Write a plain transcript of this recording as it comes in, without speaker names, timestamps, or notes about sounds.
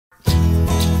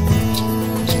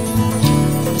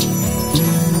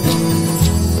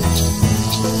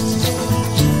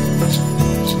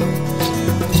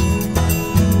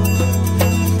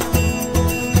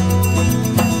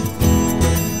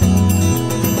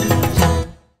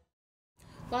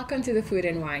welcome to the Food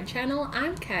and Wine channel.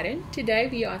 I'm Karen. Today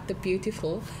we are at the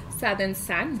beautiful Southern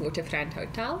Sun Waterfront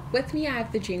Hotel. With me I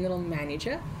have the General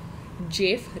Manager,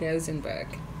 Jeff Rosenberg.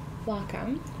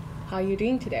 Welcome. How are you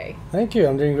doing today? Thank you,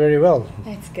 I'm doing very well.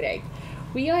 That's great.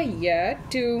 We are here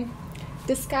to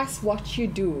discuss what you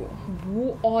do.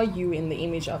 Who are you in the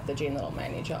image of the General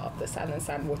Manager of the Southern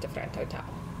Sun Waterfront Hotel?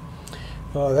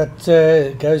 Well,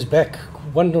 that goes back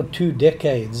 1 or 2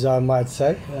 decades, I might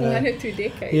say. 1 or 2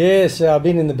 decades? Yes, I've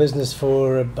been in the business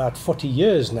for about 40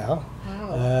 years now.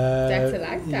 Wow, that's a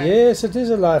lifetime. Yes, it is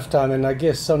a lifetime, and I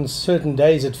guess on certain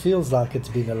days it feels like it's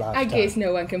been a lifetime. I guess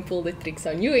no one can pull the tricks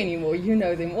on you anymore. You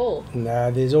know them all.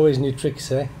 No, there's always new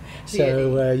tricks, eh?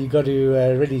 So Really? you got to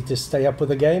really just stay up with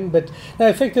the game. But no,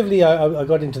 effectively, I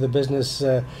got into the business,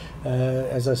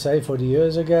 as I say, 40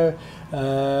 years ago.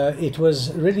 It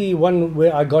was really one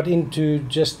where I got into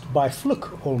just by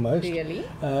fluke, almost. Really?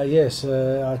 Yes,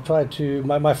 I tried to.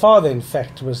 My father, in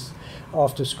fact, was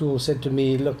after school said to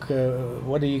me, "Look,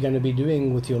 what are you going to be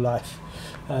doing with your life?"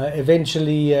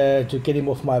 Eventually, to get him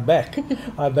off my back,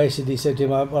 I basically said to him,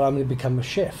 "Well, I'm going to become a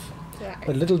chef." Right.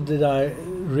 But little did I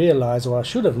realize, or I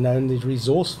should have known, the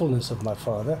resourcefulness of my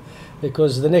father,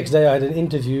 because the next day I had an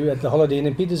interview at the Holiday Inn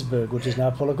in Petersburg, which is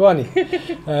now Polokwane.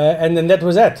 And then that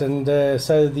was that. And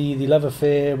so the love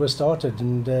affair was started,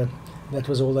 and that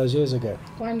was all those years ago.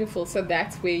 Wonderful. So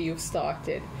that's where you've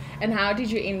started. And how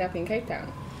did you end up in Cape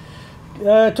Town?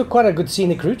 Took quite a good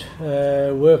scenic route.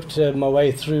 Worked my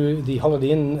way through the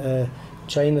Holiday Inn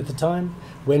chain at the time.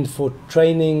 Went for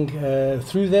training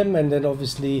through them, and then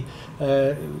obviously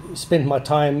spent my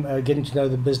time getting to know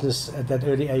the business at that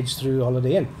early age through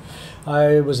Holiday Inn.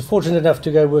 I was fortunate enough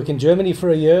to go work in Germany for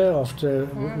a year after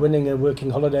winning a working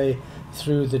holiday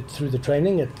through the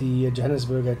training at the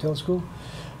Johannesburg Hotel School.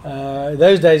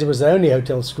 Those days it was the only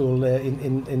hotel school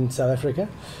in South Africa,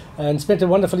 and spent a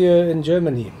wonderful year in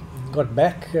Germany. Got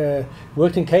back,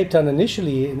 worked in Cape Town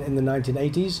initially in the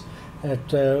 1980s.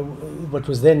 At what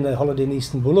was then the Holiday Inn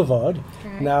Eastern Boulevard.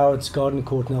 Right. Now it's Garden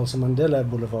Court Nelson Mandela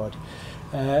Boulevard.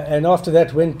 And after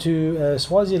that went to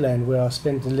Swaziland, where I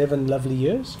spent 11 lovely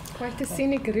years. Quite a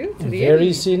scenic route, really.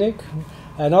 Very scenic.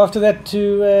 And after that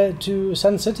to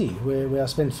Sun City, where I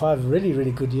spent 5 really, really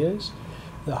good years.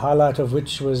 The highlight of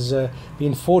which was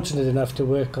being fortunate enough to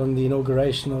work on the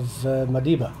inauguration of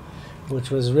Madiba,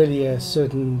 which was really a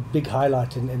certain big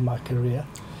highlight in my career.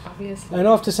 Obviously. And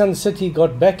after Sun City,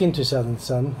 got back into Southern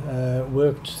Sun,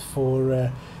 worked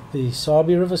for the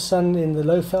Sabi River Sun in the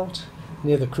Lowveld,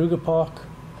 near the Kruger Park,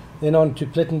 then on to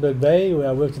Plettenberg Bay, where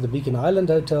I worked at the Beacon Island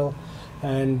Hotel,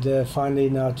 and finally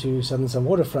now to Southern Sun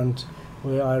Waterfront,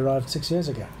 where I arrived 6 years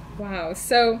ago. Wow.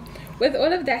 So with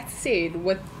all of that said,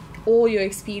 with all your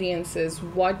experiences,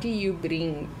 what do you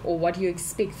bring or what do you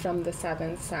expect from the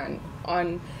Southern Sun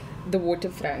on the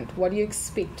waterfront? What do you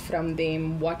expect from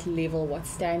them? What level, what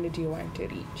standard do you want to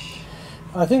reach?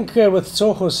 I think with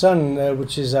Soho Sun,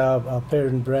 which is our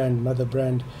parent brand, mother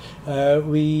brand,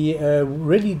 we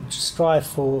really strive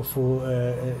for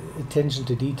attention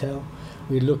to detail.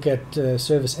 We look at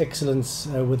service excellence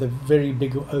with a very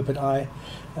big open eye,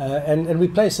 and we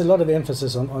place a lot of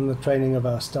emphasis on the training of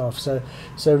our staff.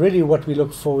 So really what we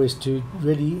look for is to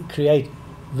really create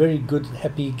very good,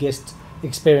 happy guest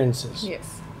experiences.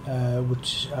 Yes.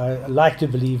 Which I like to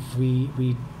believe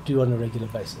we do on a regular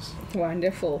basis.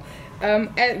 Wonderful.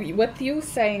 With you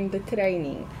saying the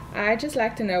training, I'd just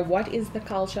like to know, what is the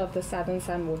culture of the Southern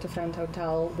Sun Waterfront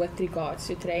Hotel with regards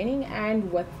to training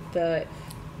and with the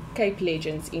Cape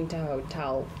Legends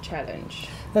Interhotel Challenge?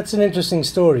 That's an interesting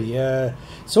story.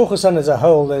 Soho Sun as a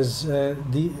whole has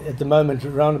at the moment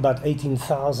around about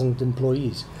 18,000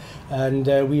 employees, and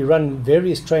we run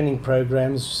various training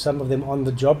programs, some of them on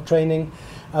the job training.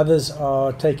 Others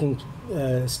are taking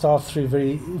staff through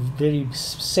very, very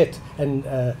set and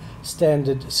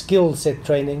standard skill set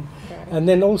training, Right. and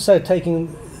then also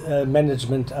taking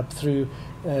management up through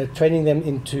training them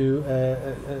into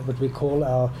what we call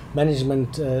our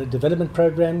management development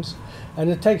programs. And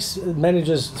it takes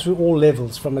managers through all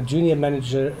levels, from a junior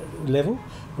manager level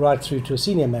right through to a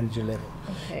senior manager level.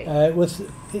 Okay. With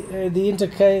the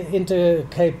Intercape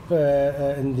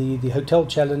and the Hotel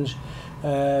Challenge,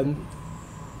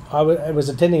 I was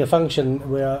attending a function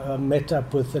where I met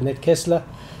up with Annette Kessler,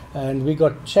 and we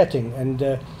got chatting,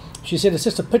 and she said it's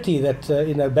just a pity that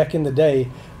back in the day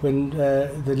when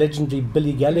the legendary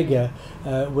Billy Gallagher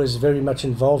was very much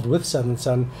involved with Southern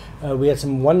Sun, we had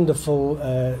some wonderful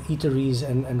eateries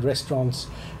and restaurants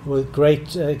with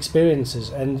great experiences,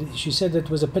 and she said it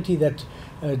was a pity that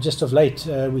just of late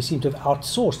we seem to have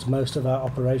outsourced most of our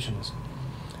operations.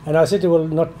 And I said to her,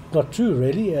 well, not true,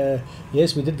 really.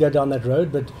 Yes, we did go down that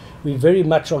road, but we very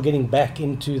much are getting back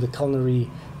into the culinary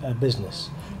business,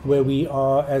 where we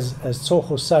are, as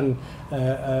Tsogo Sun,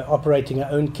 operating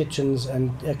our own kitchens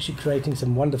and actually creating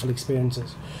some wonderful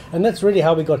experiences. And that's really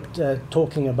how we got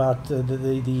talking about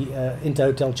the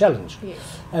Interhotel Challenge.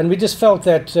 Yes. And we just felt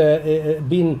that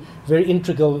being very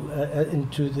integral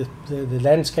into the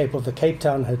landscape of the Cape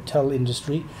Town hotel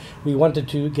industry, we wanted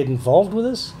to get involved with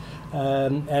this.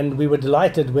 And we were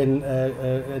delighted when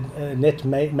Net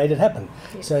made it happen.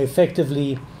 Yes. So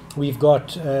effectively, we've got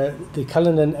the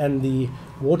Cullinan and the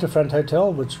Waterfront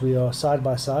Hotel, which we are side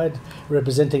by side,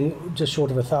 representing just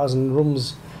short of 1,000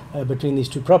 rooms between these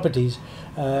two properties,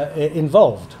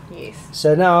 involved. Yes.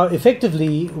 So now,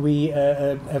 effectively, we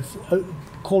have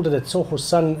called it a Tsogo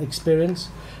Sun experience.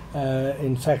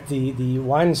 In fact, the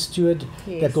wine steward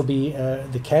Yes. that will be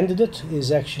the candidate is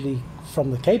actually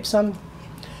from the Cape Sun.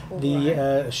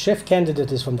 The chef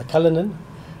candidate is from the Cullinan,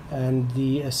 and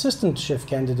the assistant chef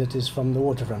candidate is from the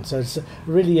Waterfront. So it's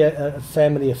really a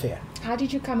family affair. How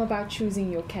did you come about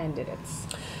choosing your candidates?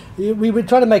 We would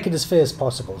try to make it as fair as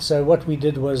possible. So what we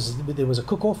did was there was a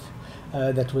cook-off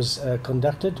that was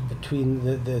conducted between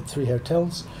the three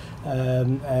hotels,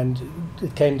 and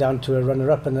it came down to a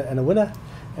runner-up and a winner.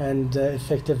 And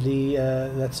effectively,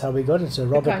 that's how we got it. So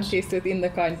Robert, the contest within the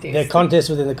contest. The contest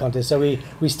within the contest. So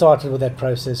we started with that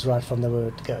process right from the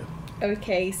word go.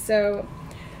 Okay, so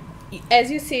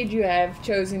as you said, you have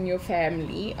chosen your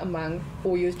family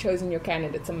or you've chosen your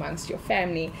candidates amongst your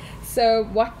family. So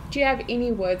do you have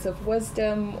any words of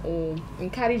wisdom or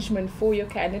encouragement for your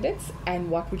candidates, and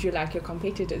what would you like your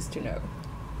competitors to know?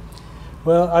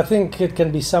 Well, I think it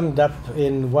can be summed up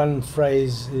in one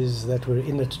phrase, is that we're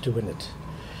in it to win it.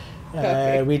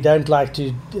 We don't like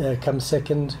to come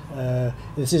second.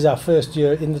 This is our first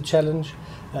year in the challenge.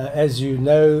 As you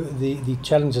know, the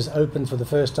challenge is open for the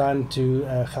first time to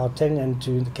Gauteng and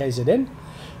to the KZN.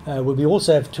 We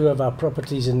also have two of our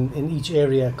properties in each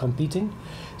area competing.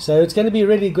 So it's going to be a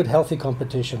really good, healthy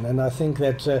competition. And I think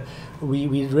that we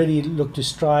really look to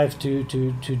strive to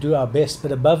do our best,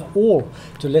 but above all,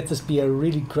 to let this be a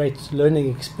really great learning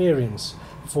experience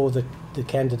for the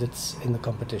candidates in the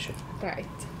competition. Right.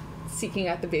 Seeking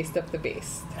out the best of the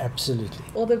best. Absolutely.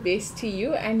 All the best to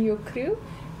you and your crew,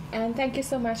 and thank you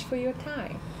so much for your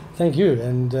time. Thank you,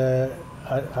 and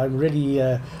I really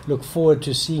look forward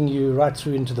to seeing you right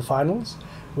through into the finals,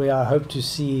 where I hope to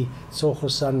see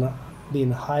Tsogo Sun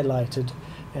being highlighted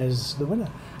as the winner.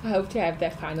 I hope to have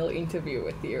that final interview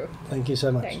with you. Thank you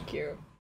so much. Thank you.